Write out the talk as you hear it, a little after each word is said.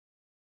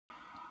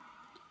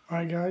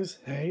Alright guys,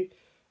 hey,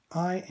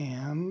 I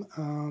am,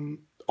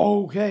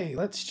 okay,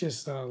 let's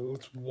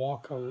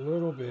walk a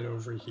little bit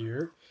over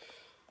here.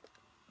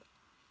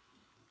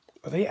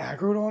 Are they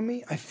aggroed on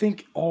me? I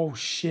think, oh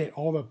shit,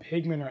 all the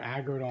pigmen are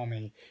aggroed on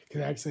me,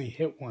 because I actually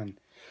hit one.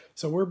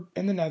 So we're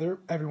in the nether,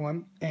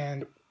 everyone,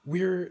 and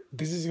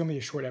this is going to be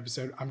a short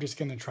episode. I'm just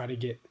going to try to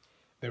get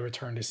the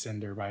return to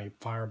Sender by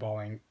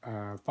fireball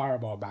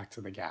back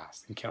to the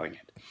ghast and killing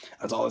it.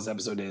 That's all this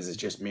episode is. It's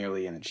just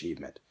merely an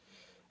achievement.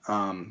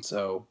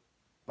 So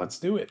let's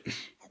do it.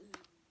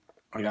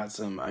 I got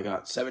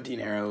 17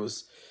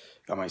 arrows,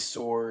 got my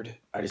sword.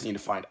 I just need to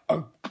find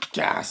a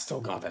ghast.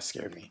 Oh god, that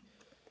scared me.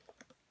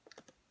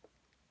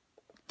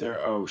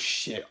 Oh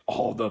shit,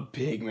 all the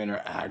pigmen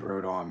are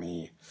aggroed on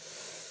me.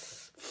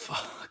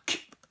 Fuck.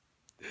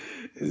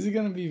 This is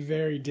gonna be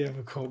very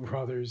difficult,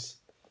 brothers.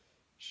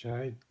 Should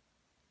I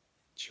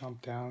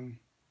jump down?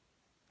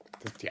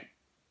 Yeah.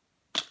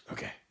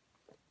 Okay.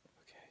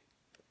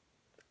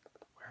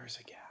 Where's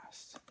a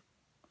ghast?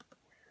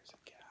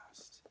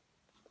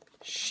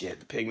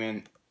 Shit,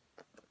 pigmen.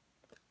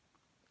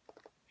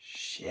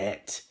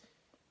 Shit.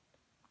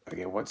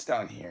 Okay, what's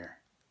down here?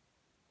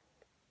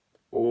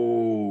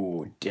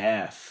 Oh,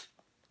 death.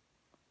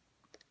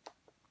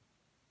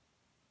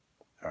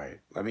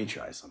 Alright, let me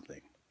try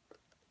something.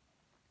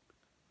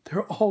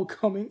 They're all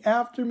coming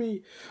after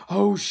me.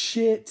 Oh,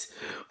 shit.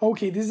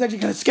 Okay, this is actually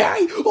kind of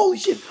scary. Holy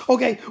shit.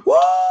 Okay,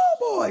 whoa,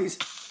 boys.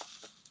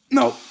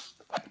 No.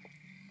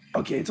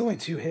 Okay, it's only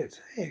 2 hits.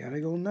 Hey, I got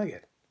a golden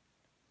nugget.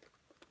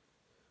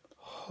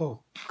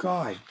 Oh,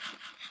 God.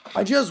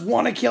 I just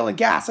want to kill a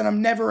ghast, and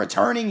I'm never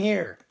returning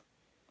here.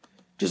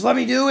 Just let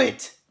me do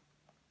it.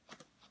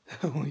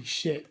 Holy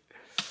shit.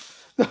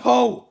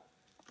 No.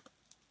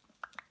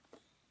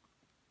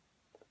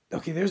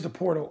 Okay, there's the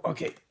portal.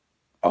 Okay.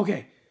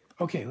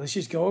 Let's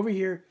just go over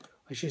here.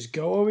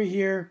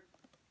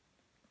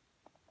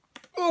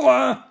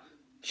 Oh,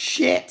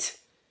 shit.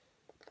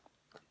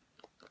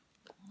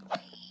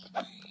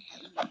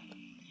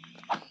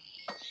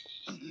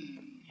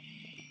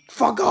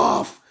 Fuck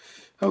off.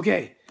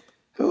 Okay.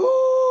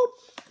 Ooh,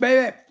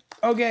 baby.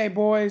 Okay,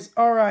 boys.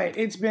 All right.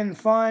 It's been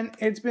fun.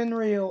 It's been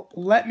real.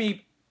 Let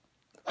me...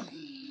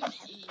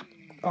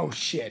 Oh,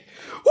 shit.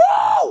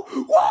 Whoa!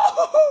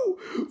 Whoa!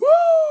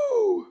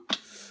 Whoa!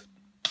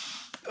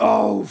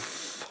 Oh,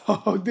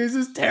 fuck. This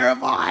is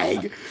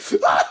terrifying.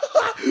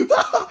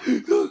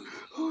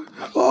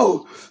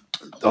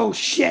 Oh,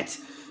 shit.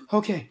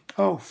 Okay.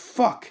 Oh,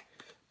 fuck.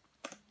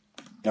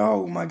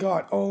 Oh my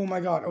god,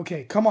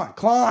 okay, come on,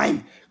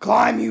 climb,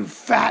 you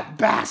fat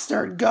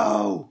bastard,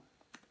 go!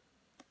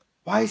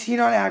 Why is he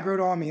not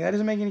aggroed on me? That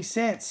doesn't make any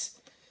sense.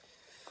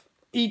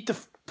 Eat the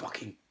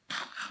fucking...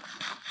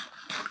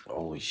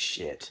 Holy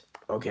shit.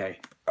 Okay,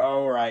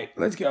 alright,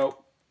 let's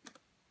go.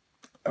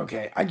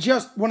 Okay, I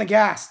just want a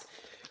ghast.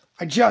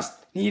 I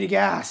just need a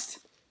ghast.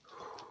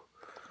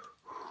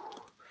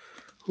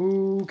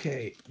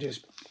 Okay,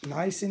 just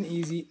nice and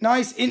easy.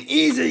 Nice and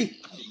easy!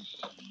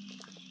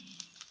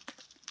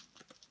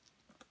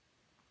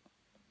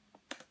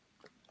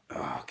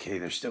 Okay,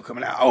 they're still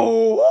coming out.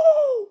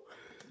 Oh!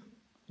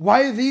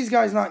 Why are these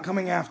guys not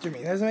coming after me?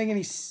 That doesn't make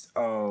any...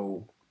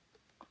 Oh.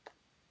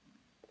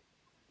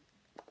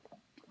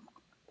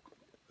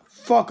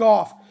 Fuck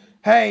off.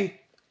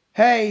 Hey.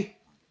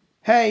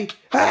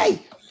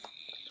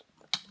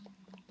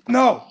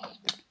 No.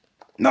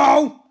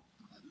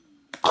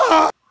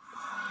 Ah!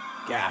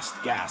 Ghast.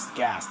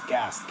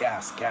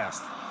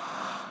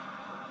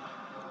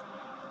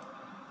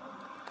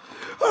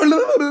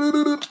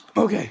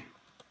 Okay.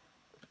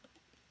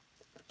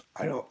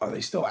 Are they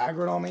still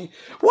aggroed on me?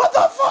 What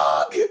the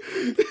fuck?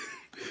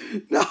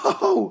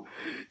 No.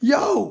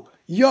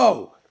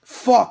 Yo.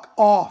 Fuck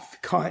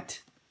off, cunt.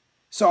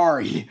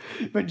 Sorry.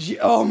 But,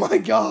 oh my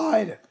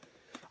god.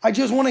 I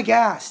just want a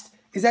ghast.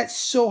 Is that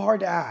so hard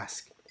to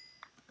ask?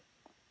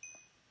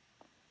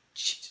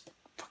 Jesus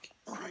fucking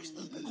Christ.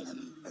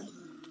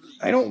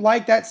 I don't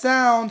like that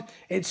sound.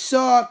 It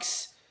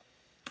sucks.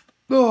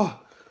 Oh,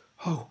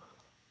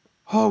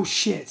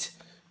 shit.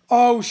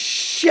 Oh,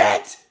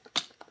 shit.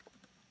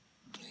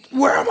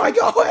 Where am I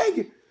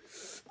going?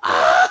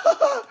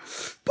 Ah!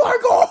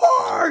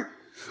 Parkour!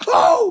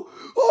 Oh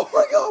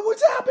my god,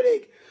 what's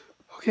happening?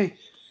 Okay.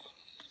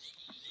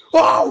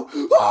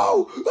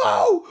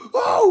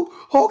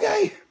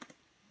 Okay.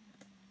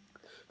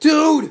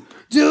 Dude.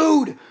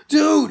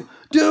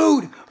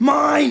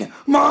 Mine.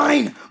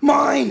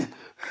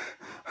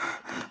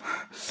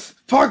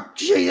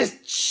 Jesus,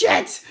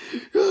 shit.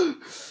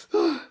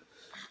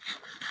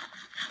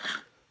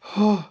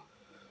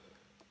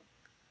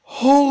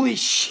 Holy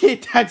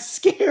shit, that's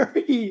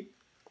scary.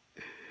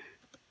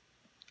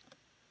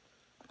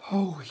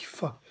 Holy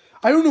fuck.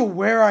 I don't know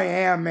where I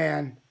am,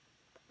 man.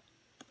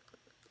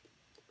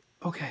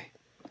 Okay.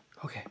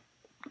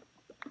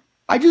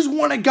 I just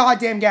want a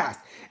goddamn ghast.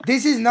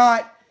 This is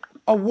not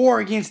a war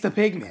against the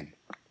pigmen.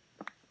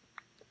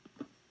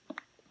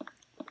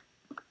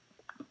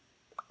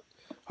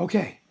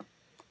 Okay.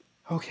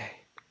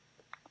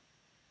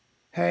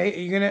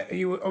 Hey,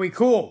 are we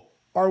cool?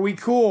 Are we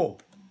cool?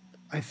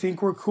 I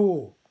think we're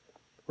cool.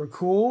 We're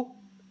cool?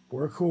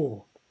 We're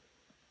cool.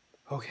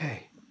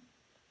 Okay.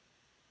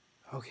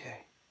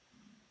 Okay.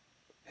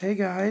 Hey,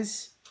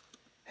 guys.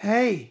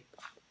 Hey.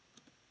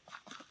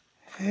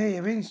 Hey,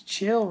 everything's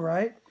chill,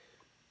 right?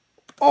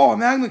 Oh, a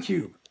magma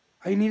cube.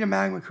 I need a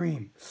magma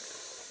cream.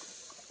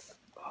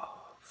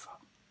 Oh,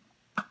 fuck.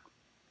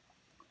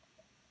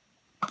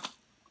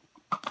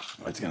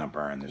 Oh, it's gonna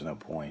burn. There's no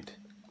point.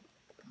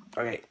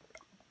 Okay.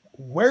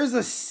 Where's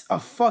a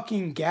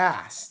fucking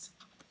ghast?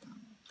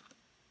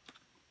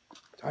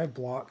 Do I have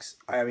blocks?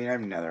 I mean, I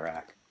have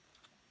netherrack.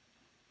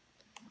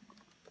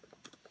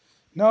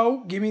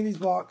 No, give me these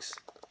blocks.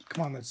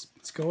 Come on, let's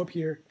go up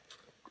here.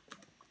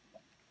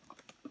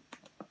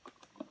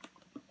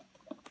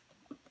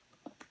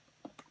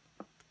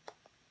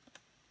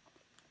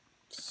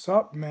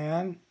 Sup,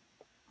 man?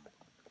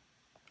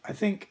 I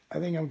think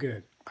I'm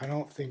good. I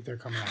don't think they're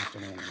coming after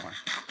me anymore.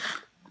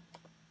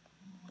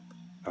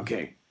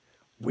 Okay.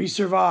 We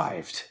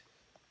survived.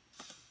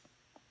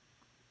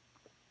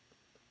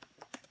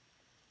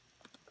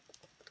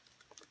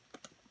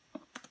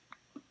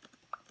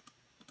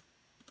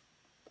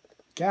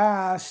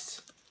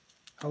 Ghast.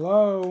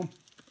 Hello.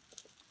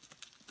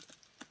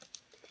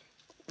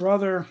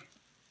 Brother.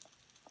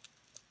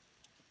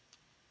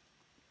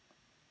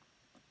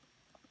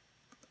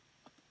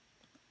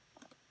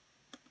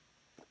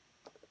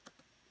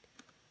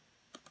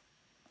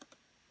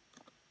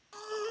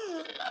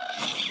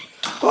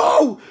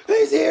 Oh,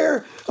 he's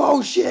here.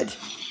 Oh, shit.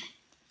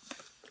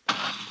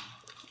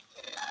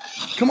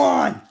 Come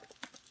on.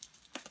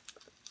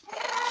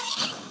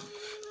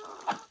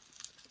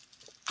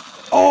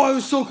 Oh, I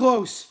was so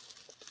close.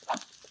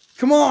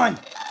 Come on.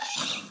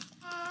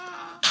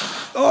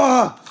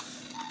 Oh,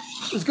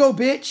 let's go,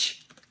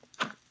 bitch.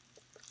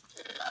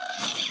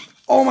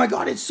 Oh, my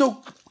God, it's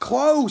so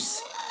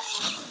close.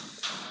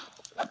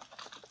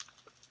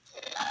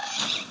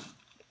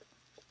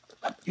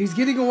 He's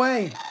getting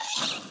away.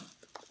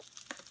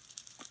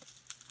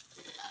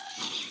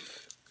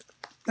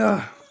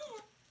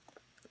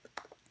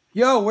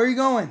 Yo, where are you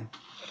going?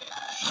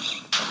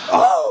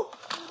 Oh!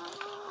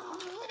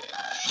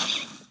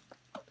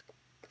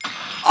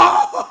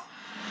 Oh!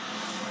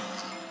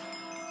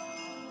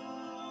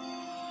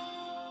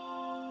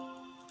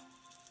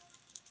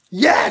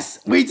 Yes!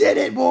 We did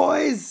it,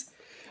 boys!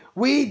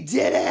 We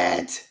did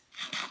it!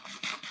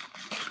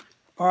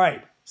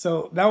 Alright,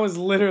 so that was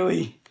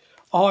literally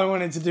all I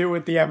wanted to do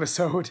with the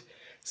episode.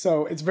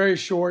 So it's very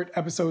short.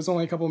 Episode is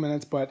only a couple of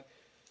minutes, but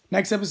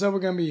next episode we're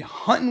going to be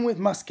hunting with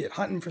musket,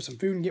 hunting for some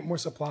food and get more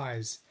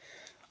supplies.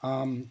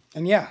 And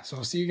yeah, so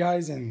I'll see you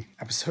guys in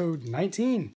episode 19.